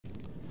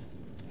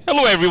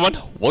Hello everyone,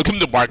 welcome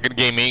to Bargain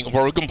Gaming,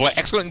 where we can play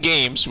excellent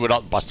games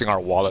without busting our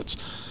wallets.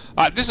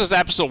 This is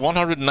episode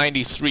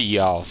 193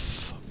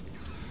 of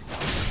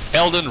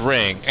Elden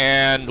Ring,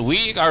 and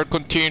we are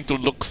continuing to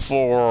look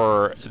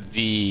for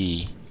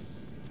the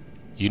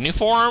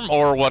uniform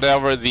or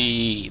whatever,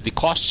 the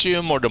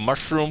costume or the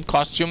mushroom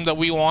costume that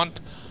we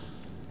want.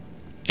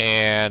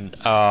 And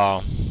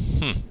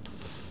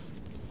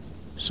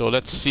so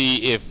let's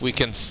see if we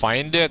can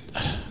find it.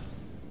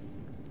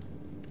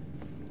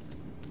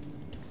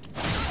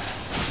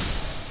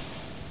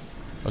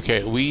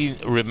 Okay, we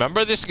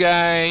remember this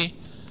guy.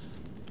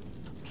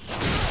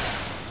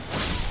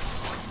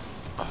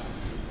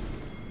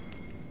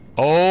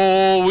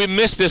 Oh, we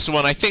missed this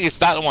one. I think it's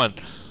that one.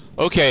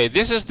 Okay,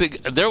 this is the.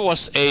 There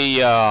was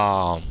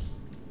a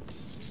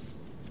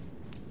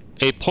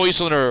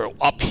poisoner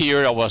up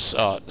here that was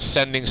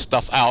sending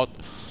stuff out.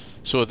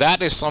 So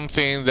that is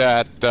something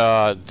that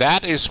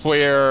that is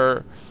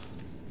where.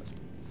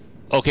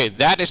 Okay,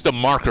 that is the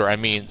marker. I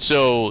mean,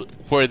 so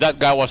where that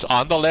guy was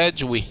on the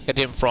ledge, we hit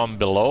him from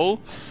below.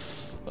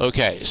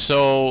 Okay,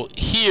 so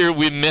here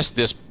we missed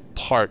this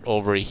part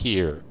over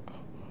here.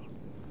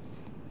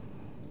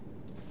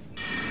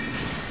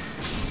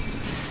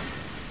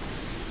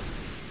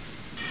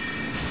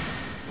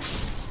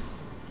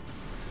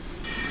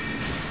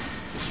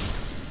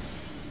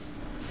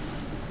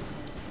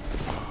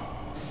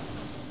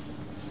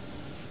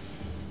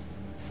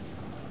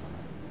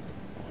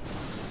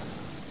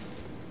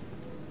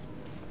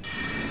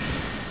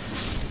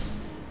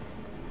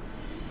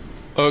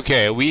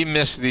 Okay, we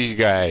missed these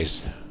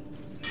guys.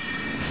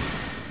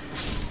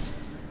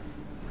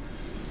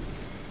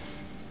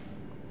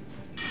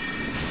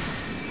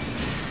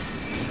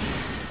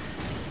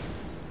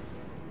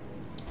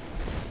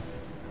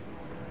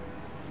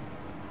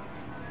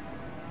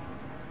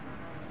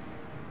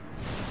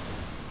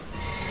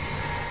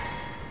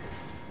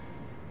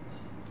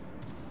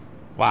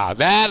 Wow,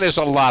 that is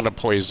a lot of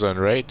poison,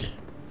 right?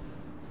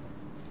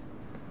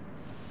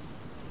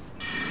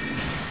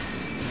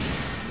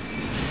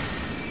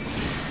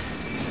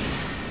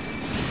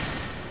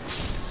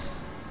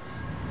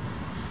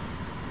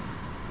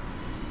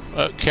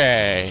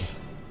 Okay.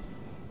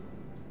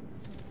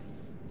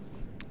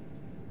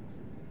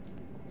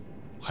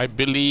 I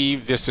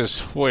believe this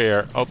is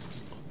where. Oh.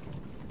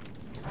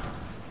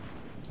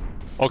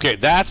 Okay,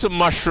 that's a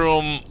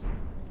mushroom.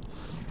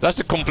 That's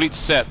a complete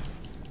set.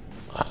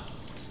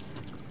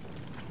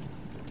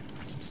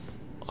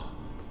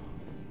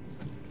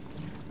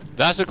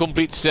 That's a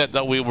complete set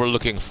that we were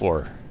looking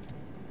for.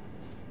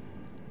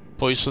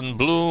 Poison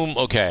bloom.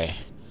 Okay.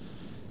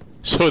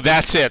 So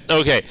that's it.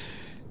 Okay.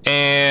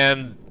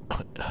 And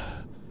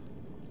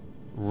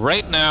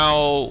right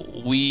now,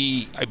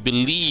 I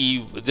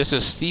believe this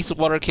is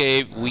Seawater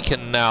Cave. We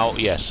can now,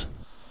 yes.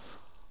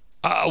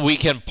 We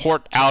can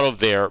port out of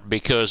there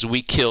because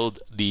we killed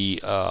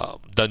the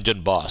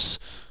dungeon boss.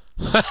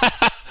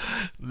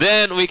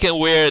 Then we can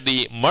wear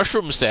the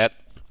mushroom set.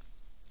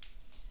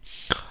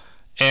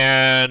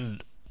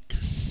 And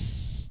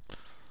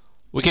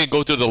we can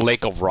go to the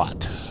Lake of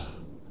Rot.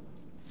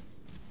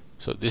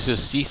 So this is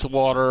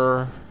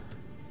Seawater.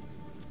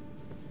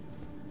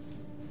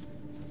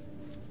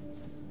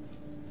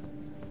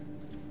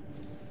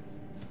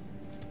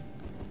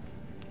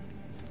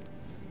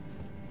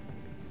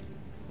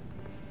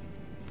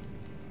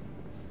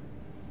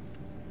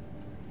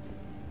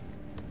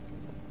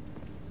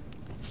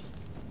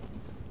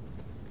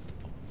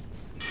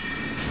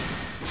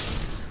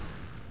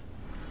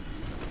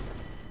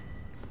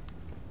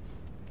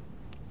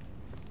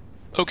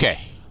 Okay.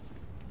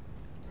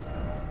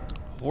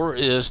 Where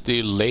is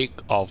the Lake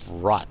of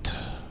Rot?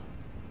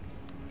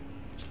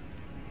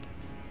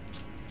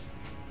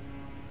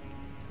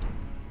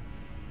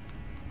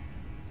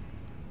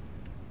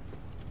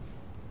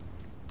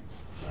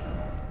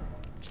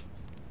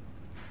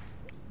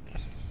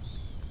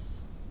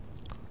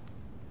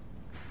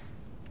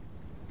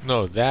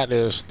 No, that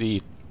is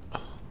the...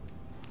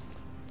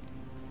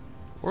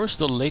 Where's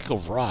the Lake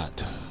of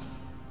Rot?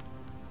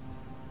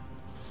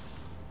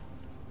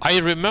 I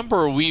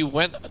remember we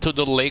went to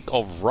the Lake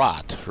of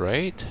Rot,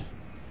 right?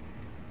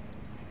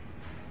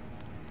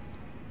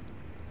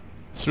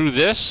 Through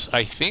this,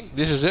 I think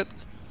this is it.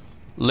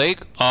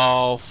 Lake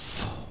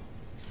of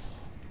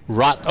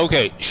Rot.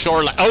 Okay,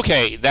 shoreline.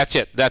 Okay, that's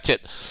it. That's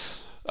it.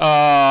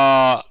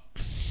 And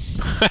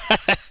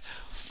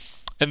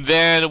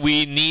then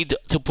we need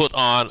to put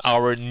on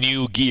our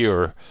new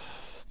gear.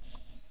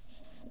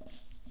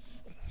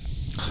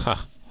 Huh.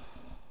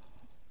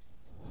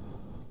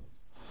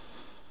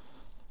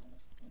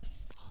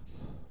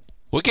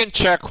 We can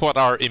check what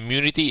our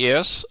immunity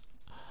is.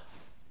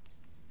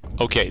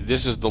 Okay,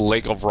 this is the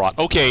Lake of Rot.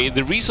 Okay,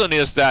 the reason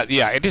is that,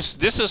 yeah, this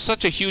is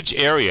such a huge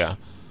area.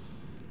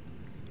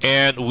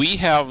 And we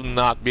have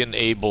not been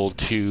able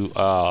to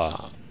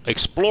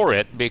explore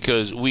it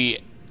because we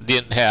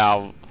didn't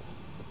have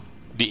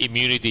the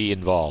immunity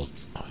involved.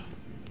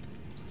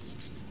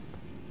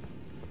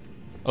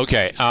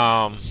 Okay,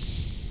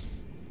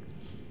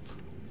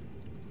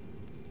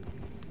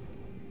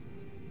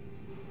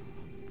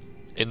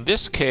 in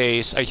this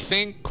case, I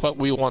think what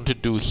we want to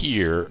do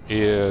here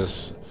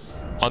is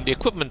on the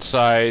equipment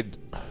side.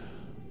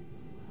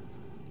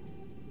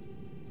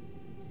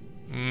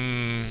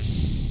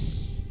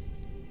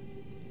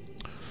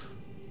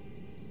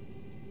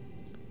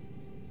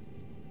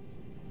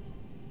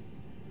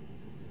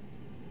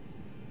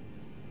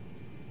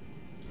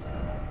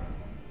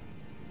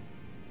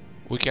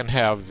 We can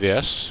have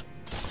this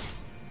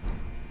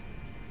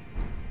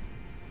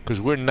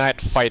because we're not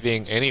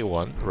fighting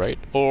anyone, right?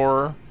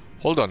 Or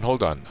hold on.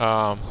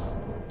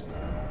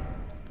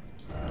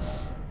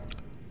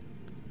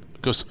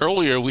 Because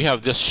earlier we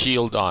have this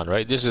shield on,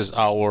 right? This is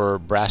our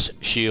brass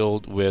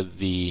shield with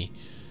the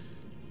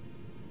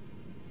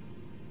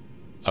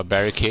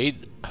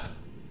barricade,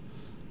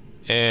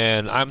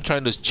 and I'm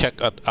trying to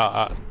check at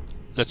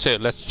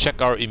let's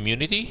check our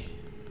immunity.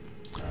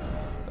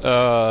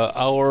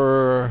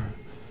 Our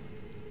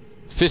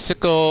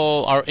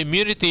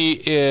immunity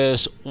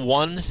is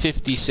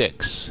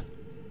 156.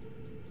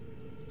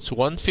 So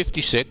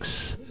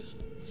 156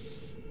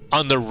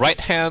 on the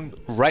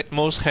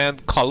rightmost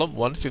hand column,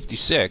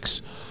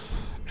 156.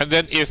 And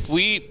then if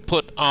we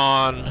put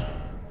on,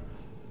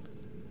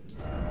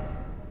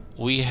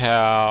 we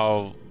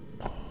have,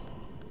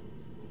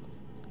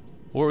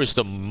 where is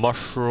the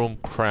mushroom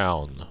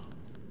crown?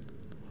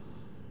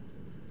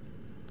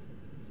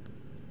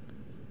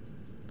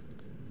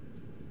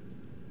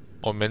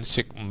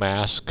 Omensic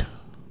mask.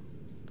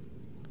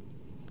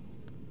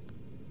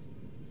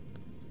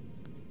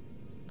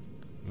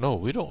 No,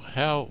 we don't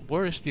have.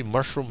 Where is the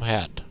mushroom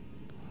hat?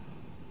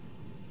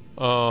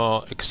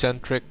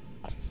 Eccentric.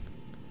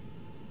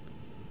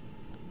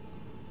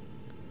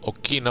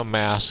 Okina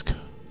mask.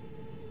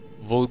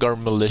 Vulgar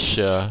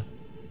militia.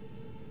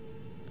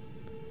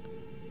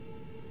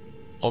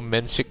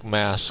 Omensic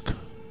mask.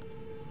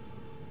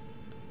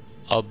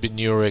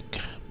 Albinuric.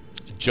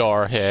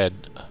 Jarhead.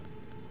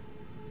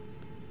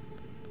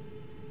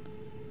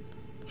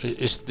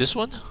 Is this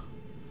one?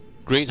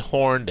 Great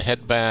horned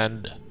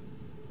headband.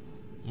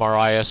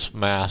 Mariah's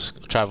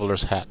mask.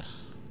 Traveler's hat.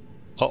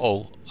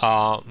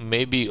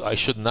 Maybe I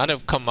should not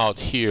have come out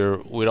here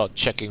without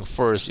checking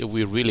first if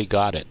we really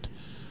got it.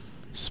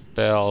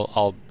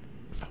 Spell.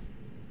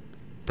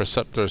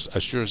 Preceptor's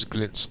Assure's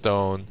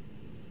Glintstone.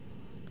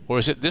 Or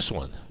is it this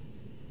one?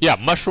 Yeah,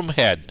 Mushroom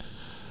Head.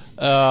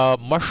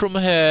 Mushroom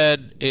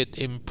Head, it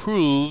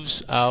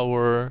improves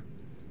our...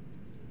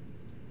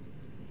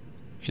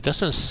 It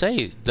doesn't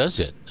say, does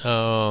it?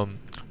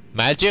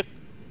 Magic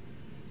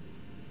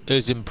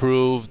is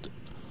improved.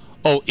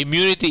 Oh,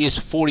 immunity is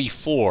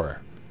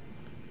 44.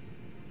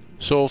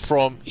 So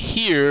from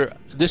here,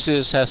 this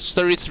has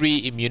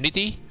 33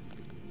 immunity,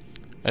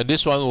 and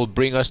this one will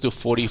bring us to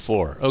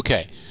 44.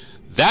 Okay,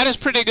 that is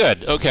pretty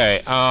good.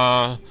 Okay,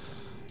 and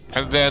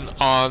then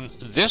on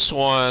this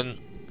one,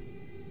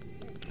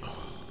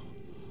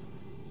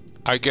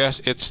 I guess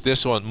it's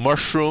this one,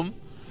 mushroom.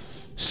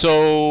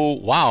 So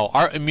wow,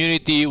 our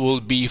immunity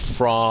will be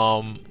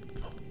from,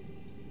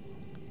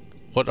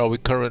 what are we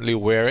currently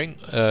wearing?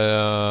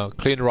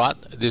 Clean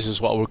rot. This is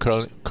what we're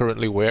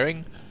currently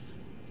wearing.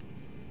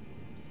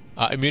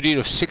 Immunity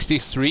of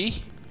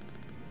 63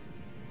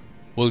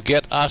 will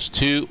get us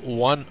to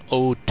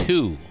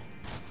 102.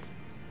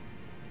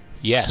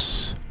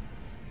 Yes.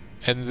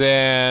 And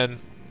then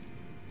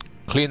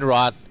clean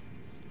rot.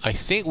 I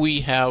think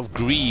we have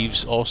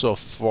greaves also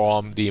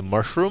from the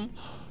mushroom.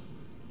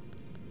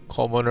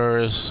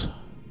 Commoners,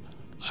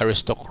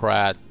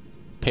 aristocrat,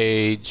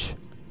 page,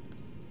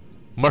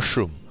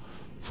 mushroom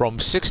from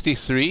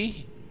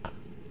 63.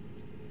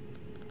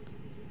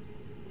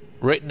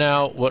 Right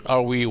now, what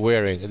are we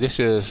wearing?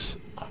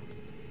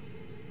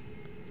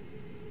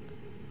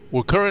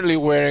 We're currently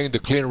wearing the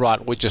clean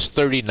rot, which is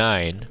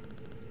 39.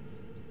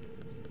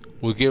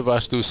 Will give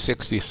us to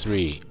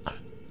 63.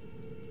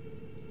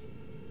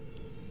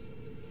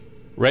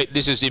 Right,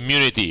 this is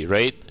immunity,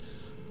 right?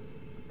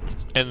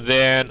 And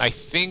then I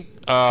think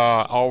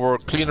our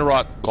clean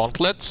rot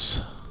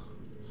gauntlets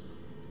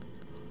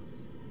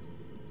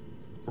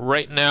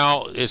right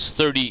now is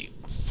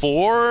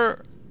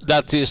 34.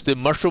 That is the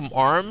mushroom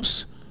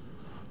arms.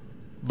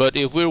 But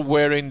if we're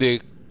wearing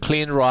the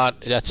clean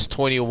rot, that's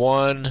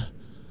 21.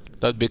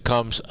 That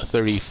becomes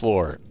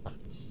 34.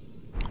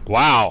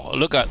 Wow,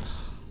 look at,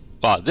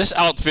 wow, this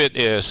outfit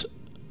is,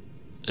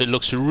 it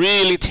looks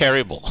really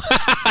terrible.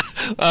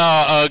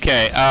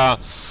 Okay.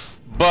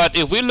 But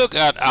if we look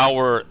at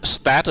our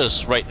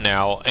status right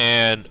now,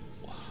 and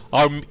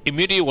our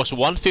immunity was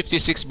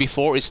 156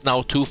 before, it's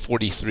now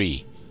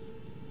 243.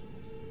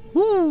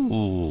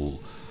 Woo!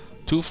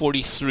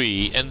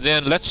 243. And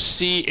then let's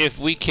see if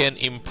we can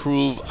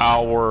improve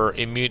our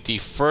immunity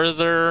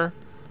further.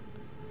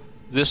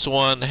 This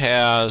one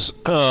has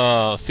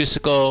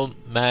physical,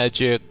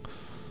 magic.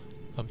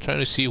 I'm trying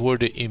to see where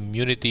the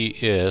immunity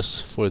is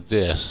for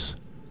this.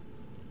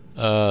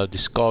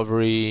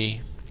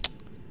 Discovery.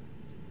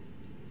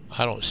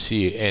 I don't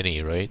see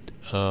any, right?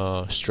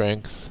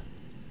 Strength.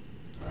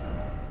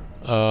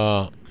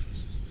 I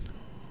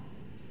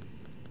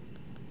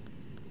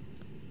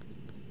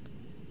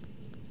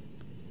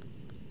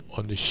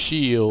On the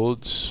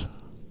shields,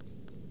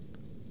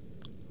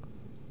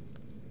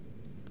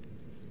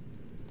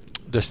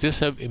 does this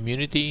have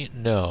immunity?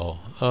 No.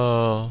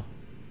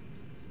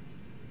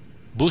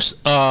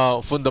 Boost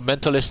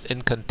fundamentalist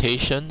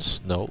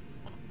incantations? No.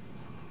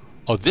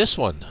 Oh, this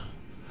one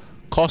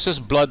causes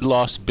blood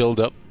loss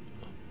buildup.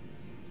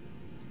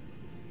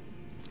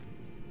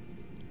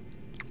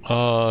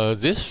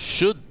 This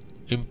should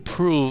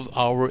improve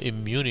our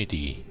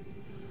immunity.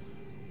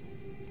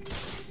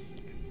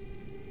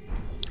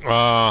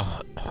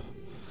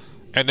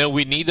 And then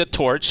we need a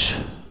torch.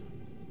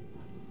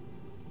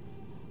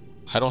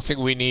 I don't think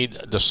we need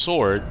the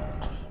sword.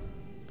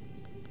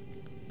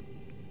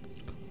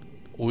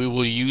 We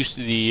will use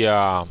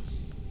the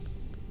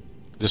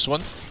this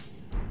one.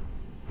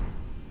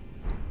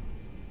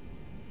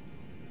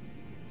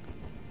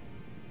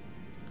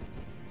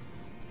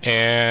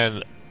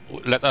 And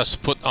let us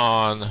put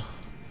on,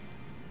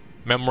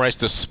 memorize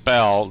the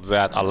spell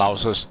that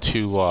allows us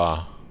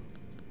to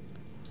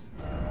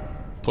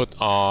put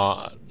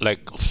on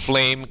like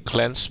flame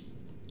cleanse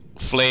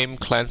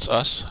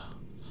us.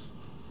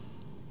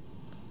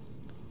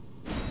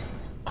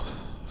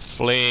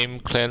 Flame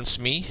cleanse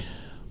me.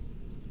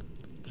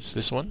 It's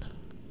this one.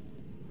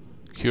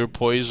 Cure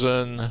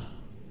poison.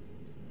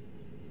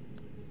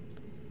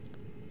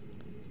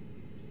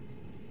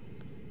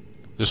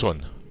 This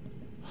one.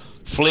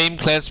 Flame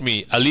cleanse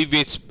me.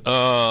 Alleviates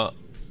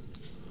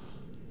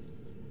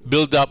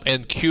build up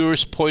and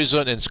cures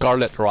poison and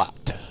scarlet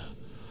rot.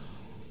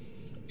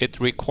 It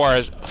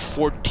requires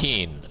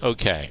 14.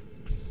 Okay.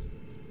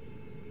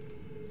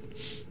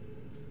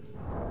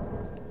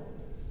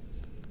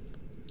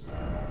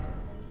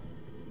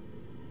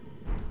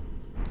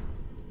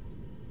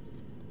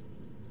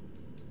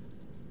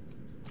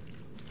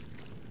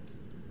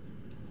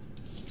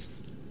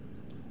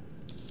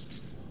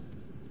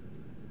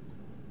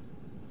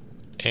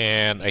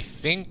 And I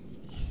think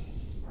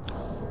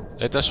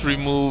let us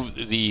remove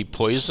the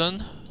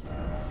poison,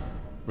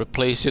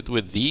 replace it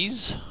with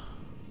these.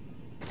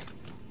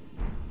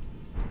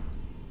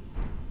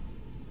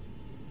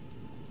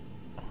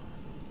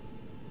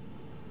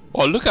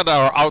 Oh, look at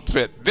our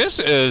outfit. This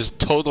is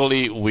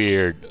totally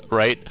weird,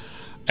 right?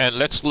 And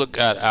let's look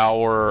at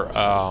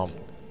our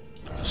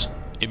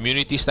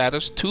immunity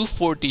status,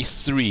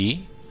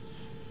 243.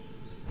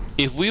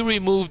 If we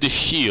remove the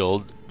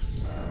shield,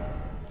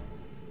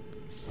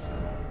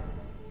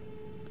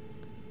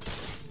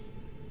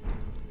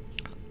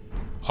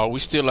 are we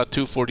still at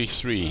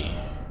 243?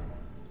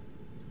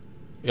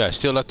 Yeah,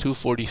 still at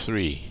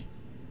 243.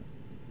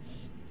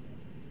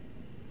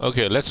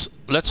 Okay, let's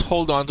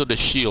hold on to the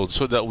shield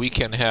so that we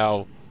can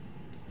have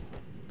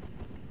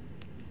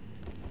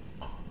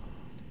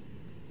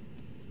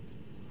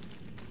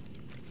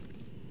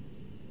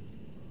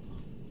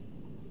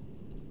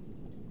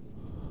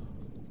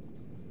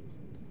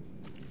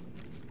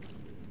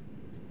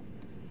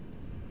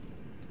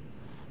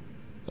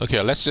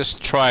okay, let's just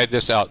try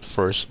this out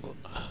first.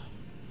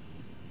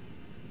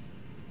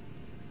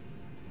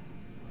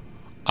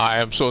 I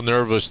am so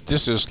nervous.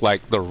 This is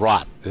like the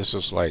rot. This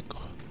is like,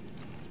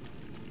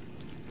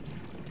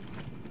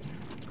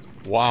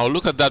 wow,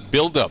 look at that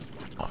buildup.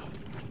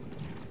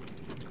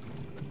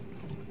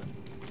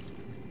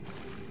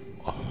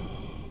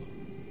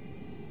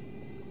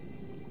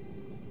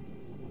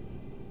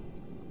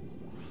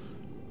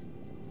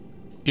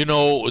 You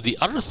know, the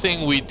other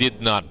thing we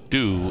did not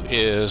do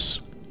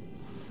is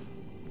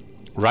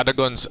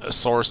Radagon's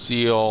Source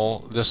Seal,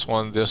 this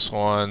one,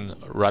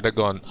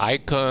 Radagon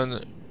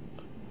Icon.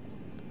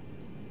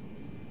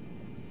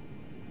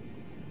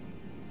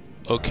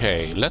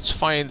 Okay, let's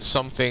find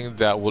something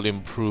that will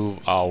improve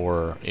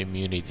our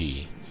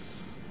immunity.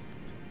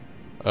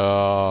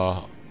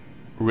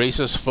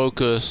 Raises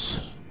focus,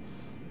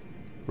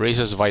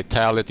 raises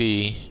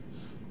vitality,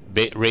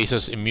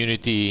 raises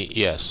immunity,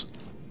 yes.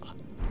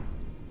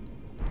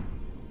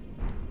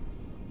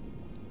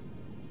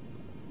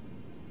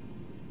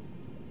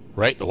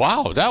 Right?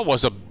 Wow, that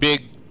was a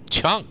big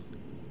chunk.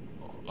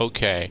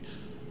 Okay.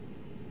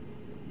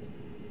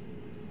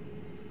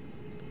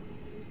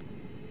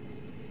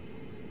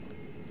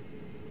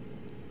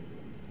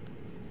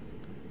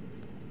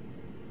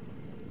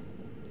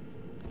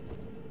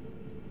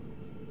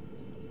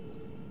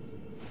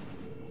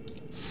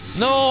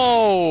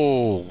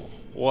 No!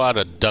 What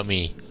a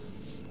dummy.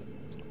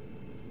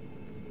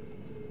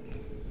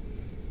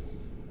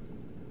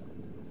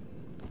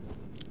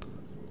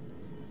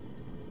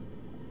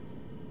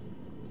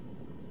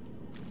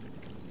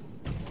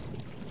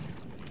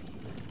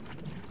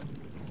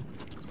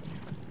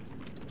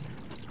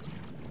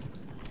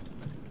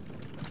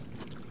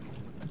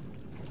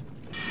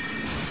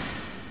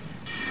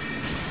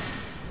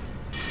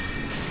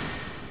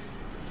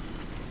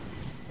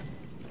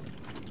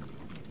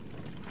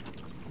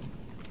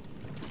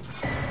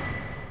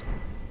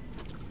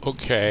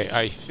 Okay,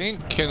 I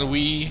think, can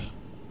we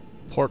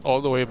port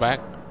all the way back?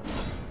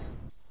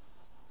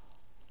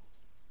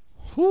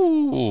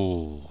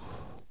 Whoo!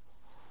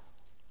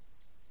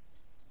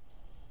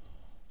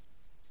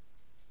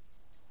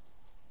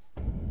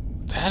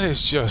 That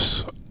is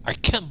just... I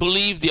can't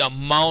believe the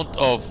amount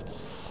of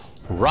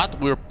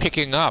rot we're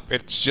picking up.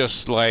 It's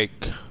just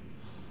like...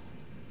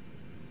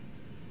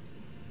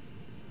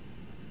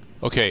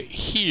 Okay,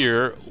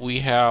 here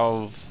we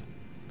have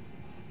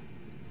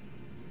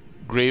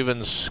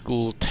Graven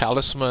School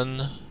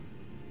Talisman.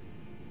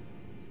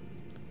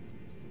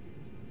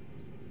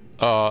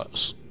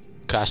 Shortens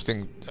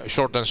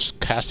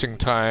casting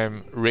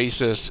time,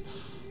 raises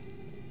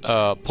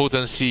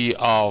potency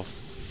of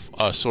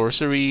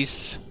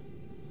sorceries.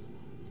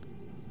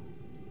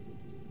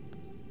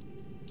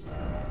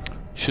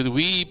 Should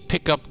we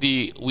pick up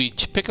we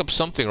pick up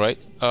something, right?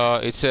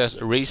 It says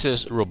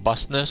raises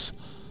robustness,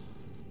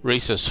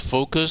 raises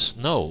focus.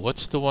 No,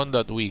 what's the one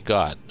that we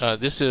got?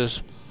 This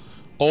is...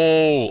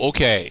 Oh,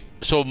 okay.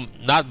 So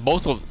not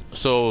both of...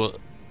 So...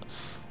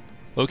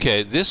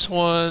 Okay, this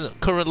one,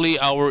 currently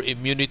our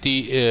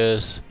immunity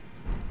is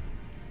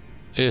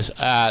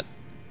at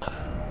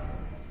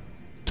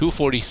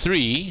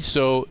 243.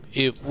 So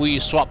if we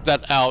swap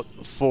that out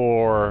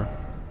for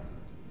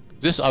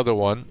this other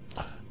one,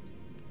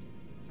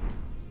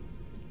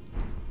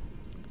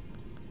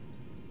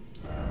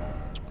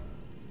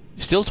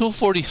 still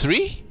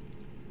 243?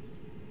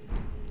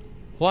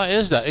 Why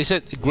is that? Is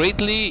it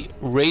greatly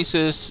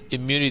raises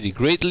immunity?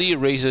 Greatly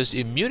raises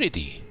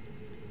immunity.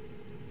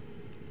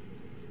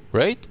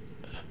 Right?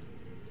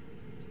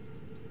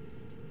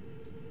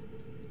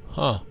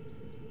 Huh.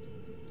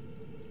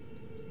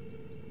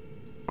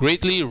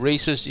 Greatly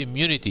raises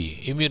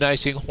immunity.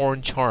 Immunizing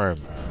Horn Charm.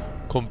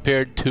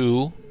 Compared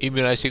to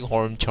Immunizing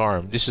Horn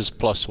Charm. This is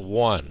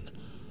 +1.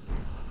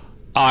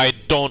 I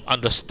don't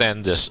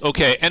understand this.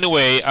 Okay,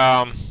 anyway,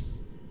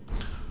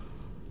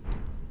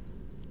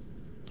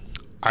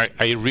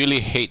 I really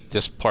hate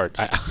this part.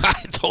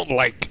 I don't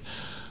like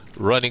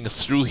running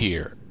through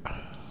here.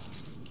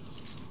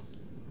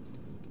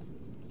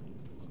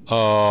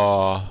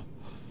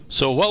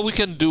 So what we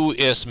can do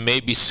is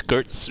maybe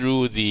skirt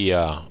through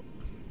the...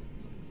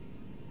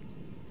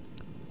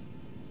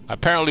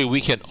 Apparently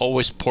we can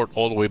always port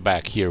all the way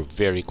back here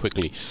very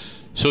quickly.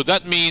 So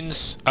that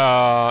means,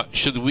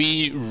 should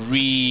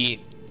we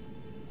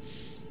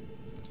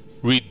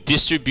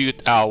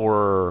redistribute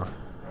our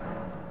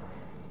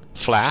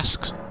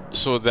flasks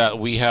so that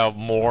we have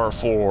more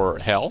for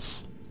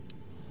health?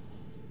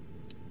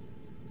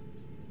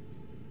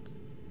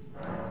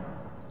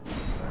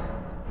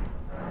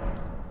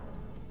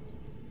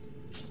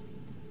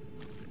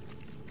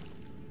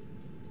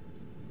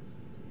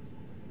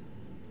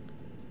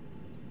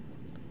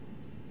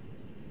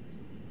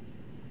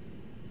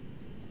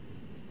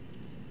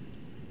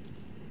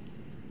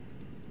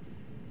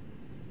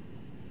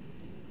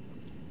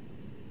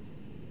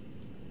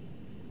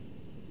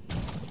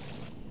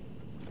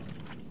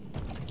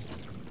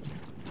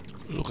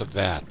 Look at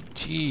that.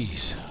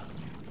 Jeez.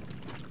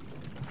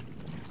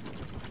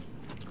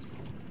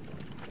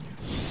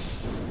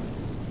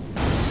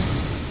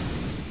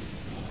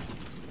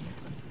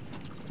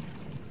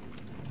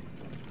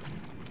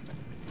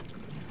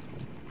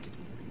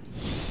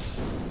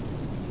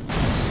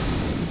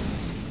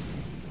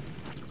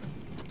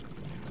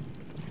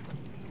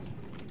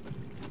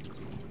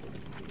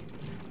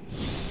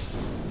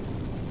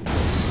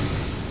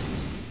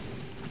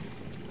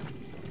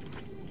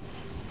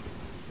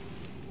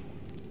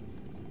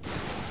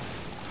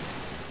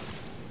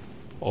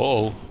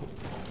 Uh-oh.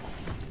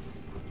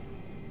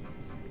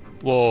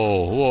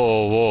 Whoa,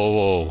 whoa, whoa,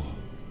 whoa.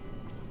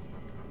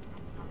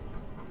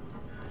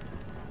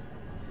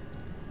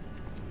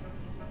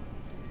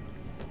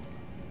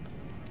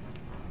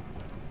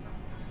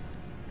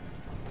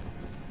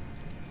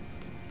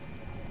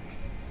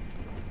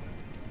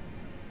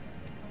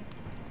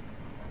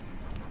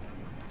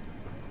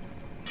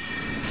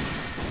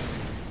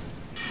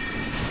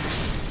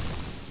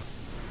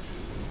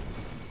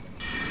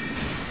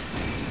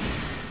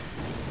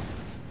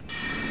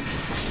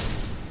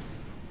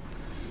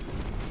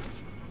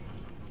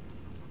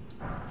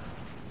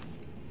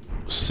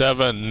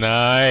 Seven.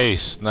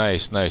 Nice,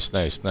 nice, nice,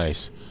 nice,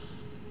 nice.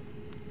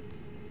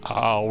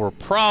 Our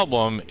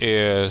problem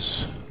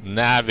is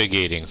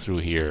navigating through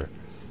here.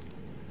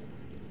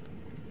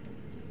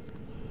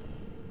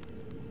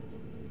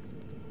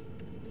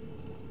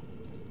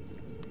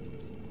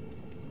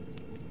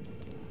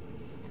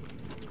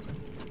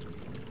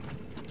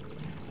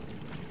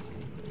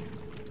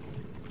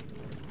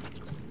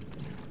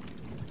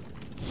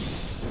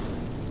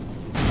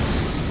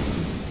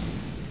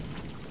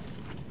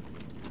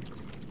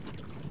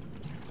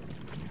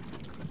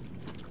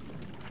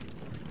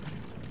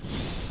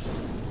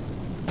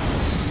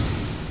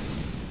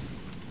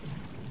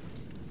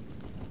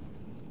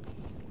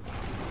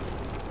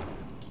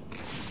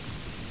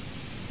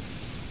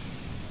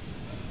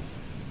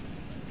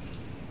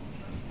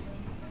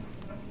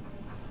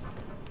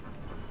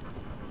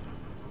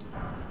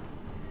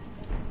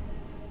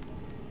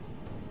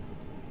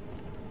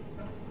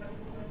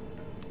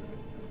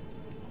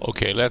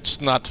 Okay, let's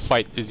not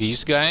fight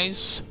these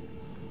guys.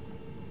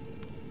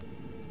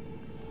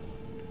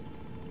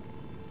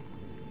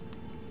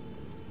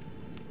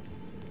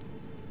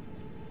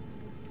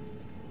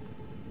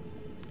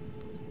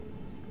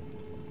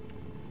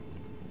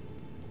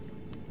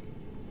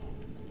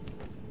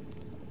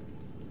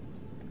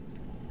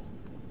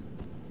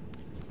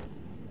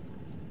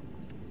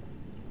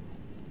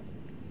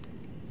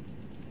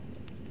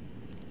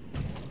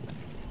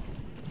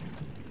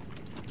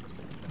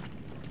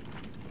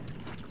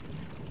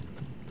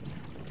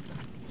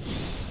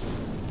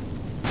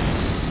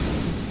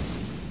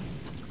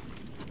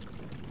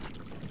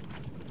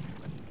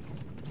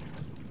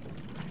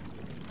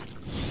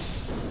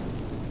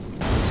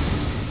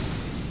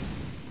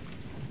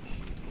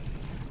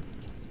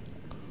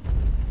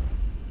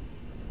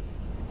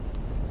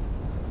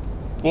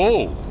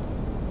 Whoa!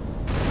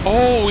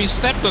 Oh, we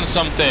stepped on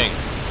something!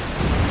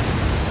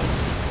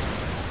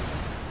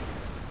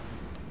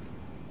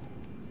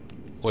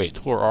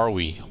 Wait, where are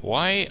we?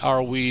 Why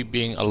are we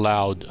being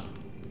allowed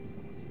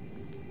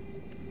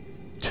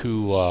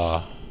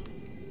to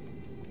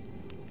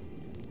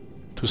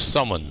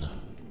summon?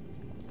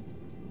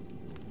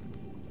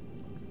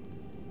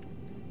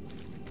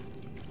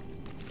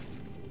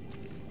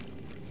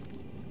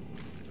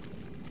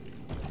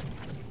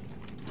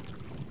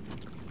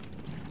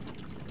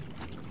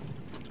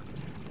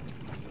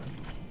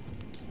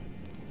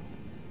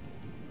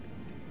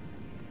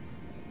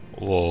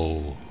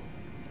 Whoa.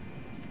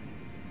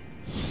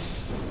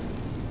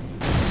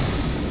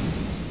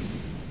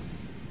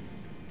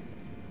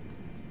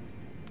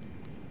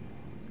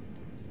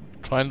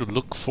 Trying to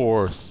look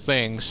for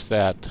things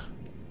that...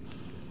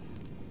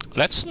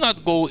 Let's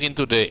not go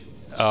into the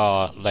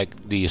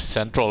like the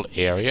central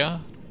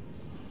area,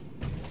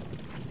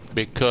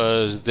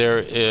 because there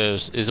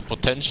is a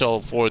potential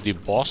for the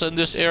boss in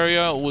this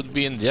area would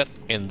be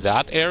in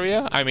that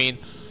area. I mean,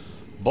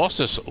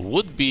 bosses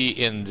would be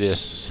in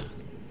this.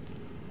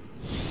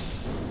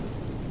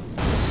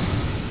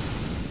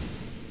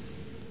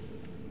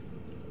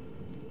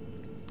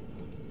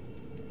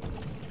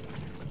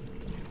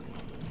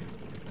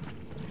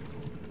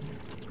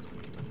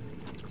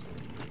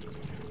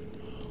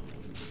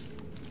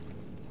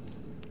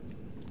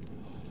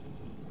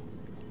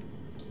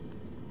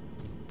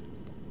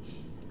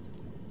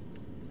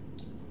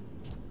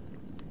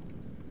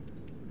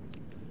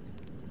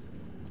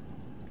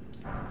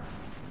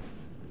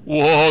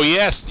 Whoa,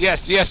 yes,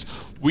 yes, yes.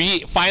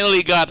 We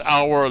finally got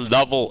our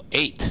level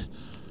 8.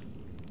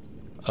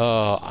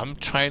 I'm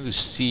trying to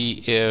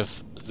see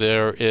if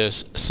there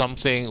is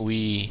something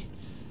we're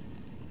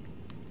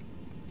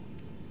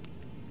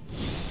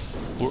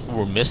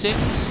missing.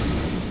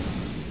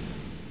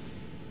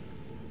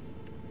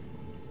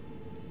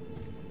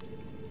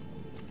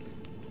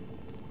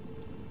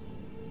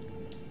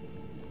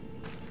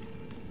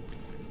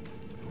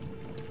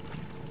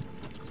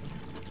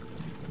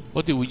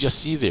 What did we just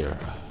see there?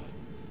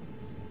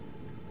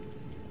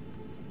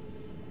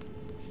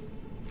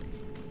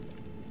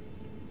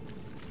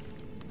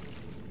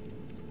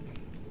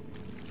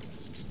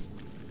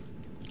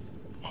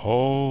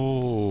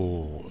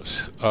 Oh,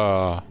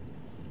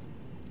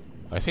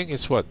 I think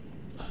it's what?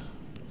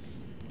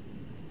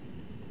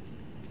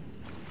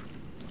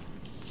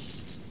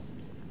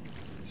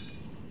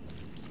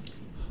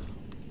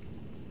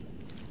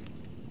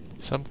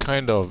 Some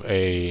kind of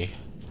a...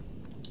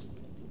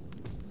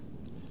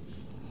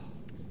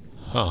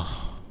 Huh.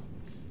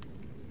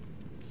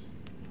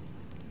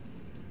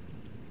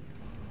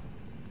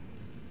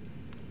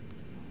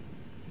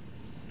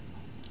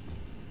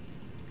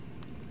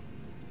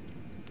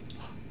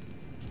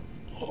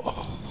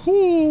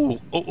 Whoo!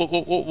 Oh, whoa,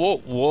 whoa, whoa,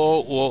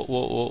 whoa, whoa,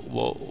 whoa,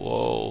 whoa,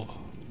 whoa.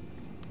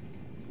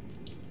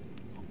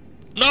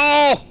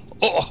 No!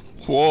 Oh,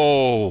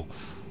 whoa!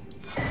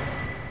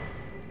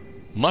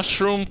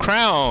 Mushroom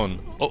crown.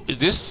 Oh,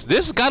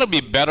 this gotta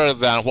be better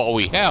than what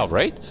we have,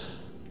 right?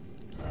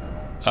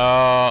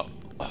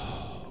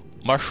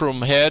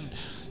 Mushroom head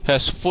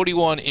has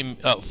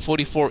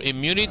 44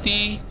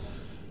 immunity.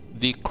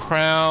 The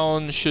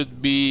crown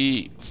should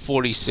be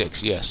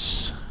 46.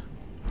 Yes.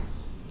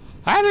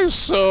 That is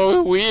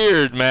so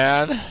weird,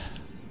 man.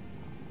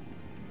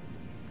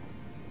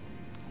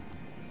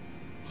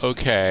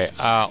 Okay,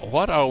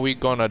 what are we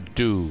gonna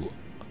do?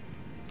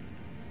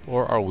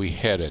 Where are we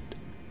headed?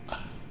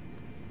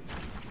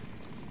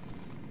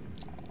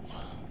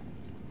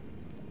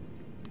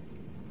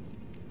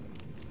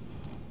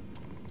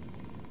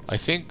 I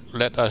think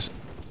let us...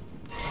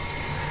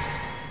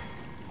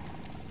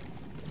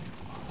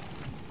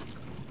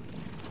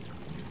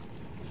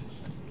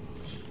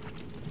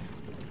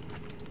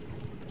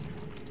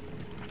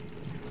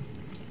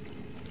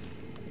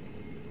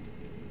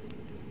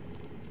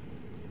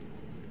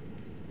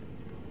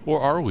 Where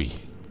are we?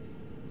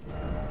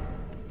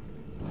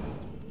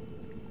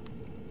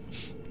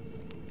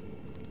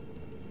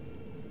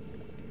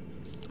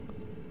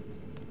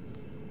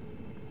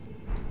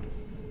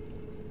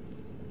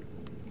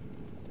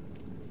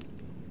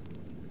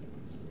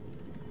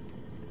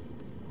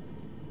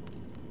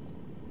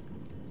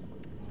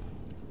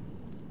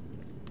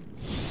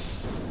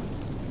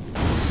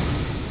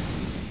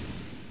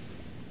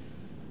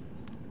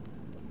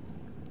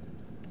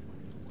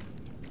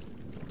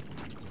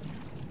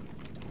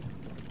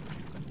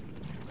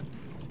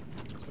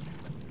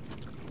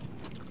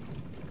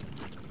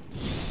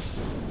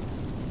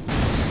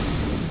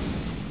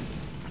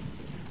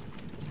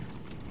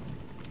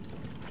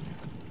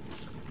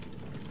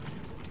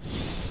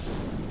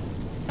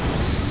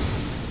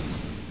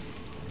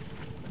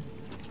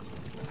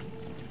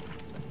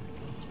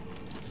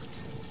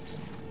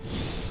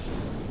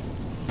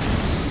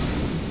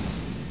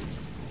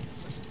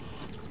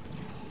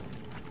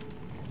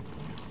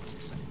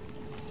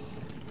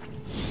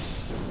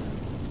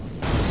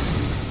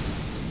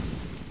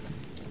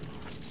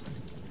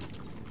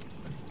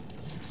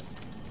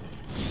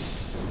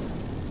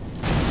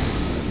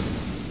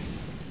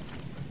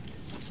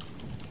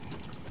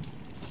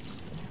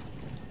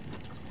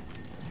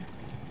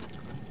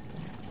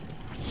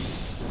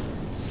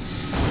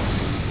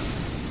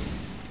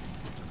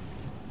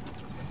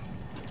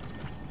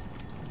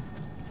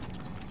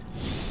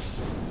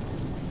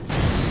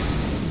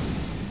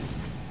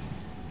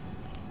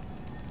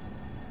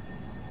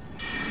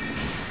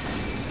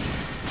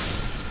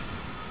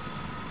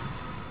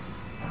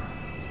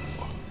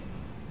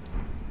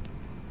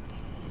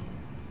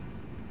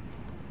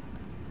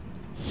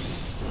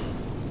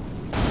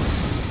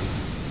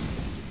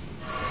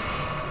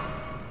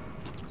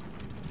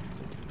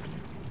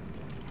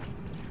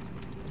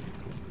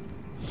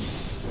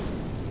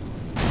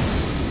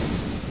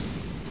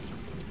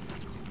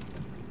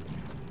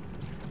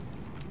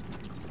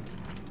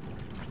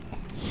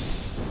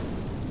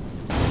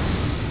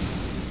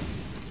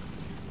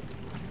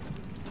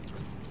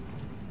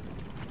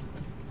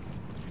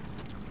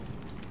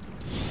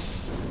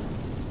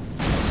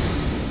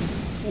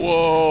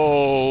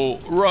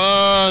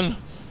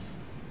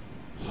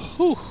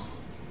 Whew.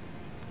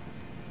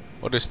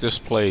 What is this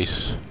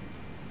place?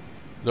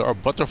 There are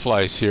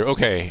butterflies here.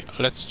 Okay,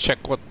 let's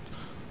check what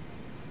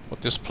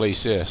this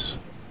place is.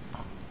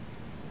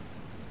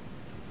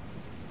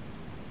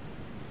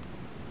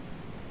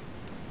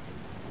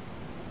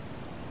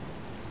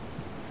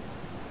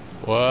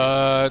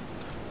 What?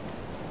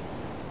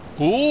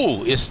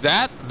 Ooh, is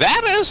that?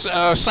 That is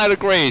Site of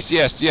Grace.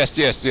 Yes, yes,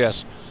 yes,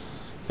 yes.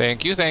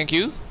 Thank you, thank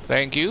you,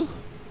 thank you.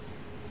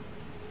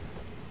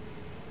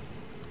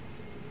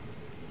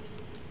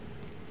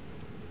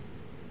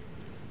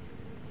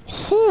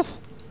 Whew.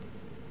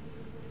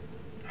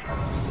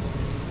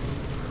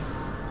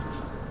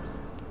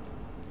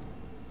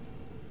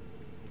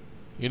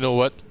 You know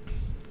what?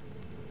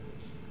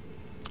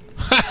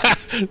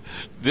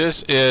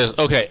 This is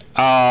okay.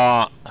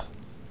 I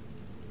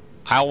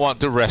want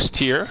to rest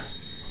here.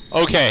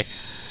 Okay.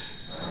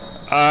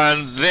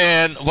 And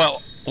then,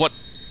 well,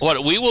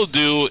 what we will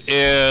do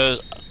is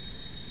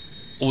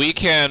we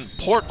can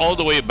port all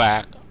the way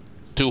back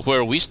to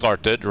where we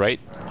started, right?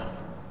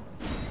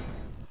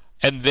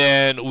 And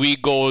then we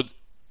go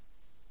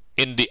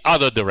in the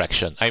other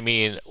direction. I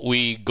mean,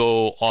 we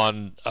go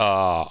on.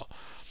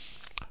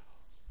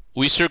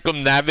 We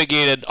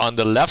circumnavigated on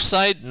the left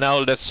side. Now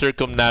let's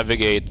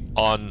circumnavigate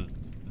on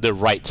the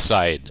right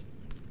side.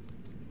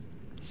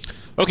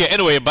 Okay,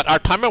 anyway, but our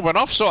timer went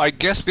off, so I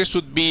guess this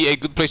would be a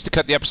good place to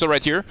cut the episode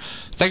right here.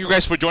 Thank you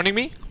guys for joining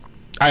me.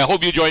 I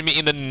hope you join me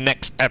in the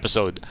next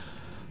episode.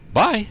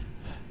 Bye.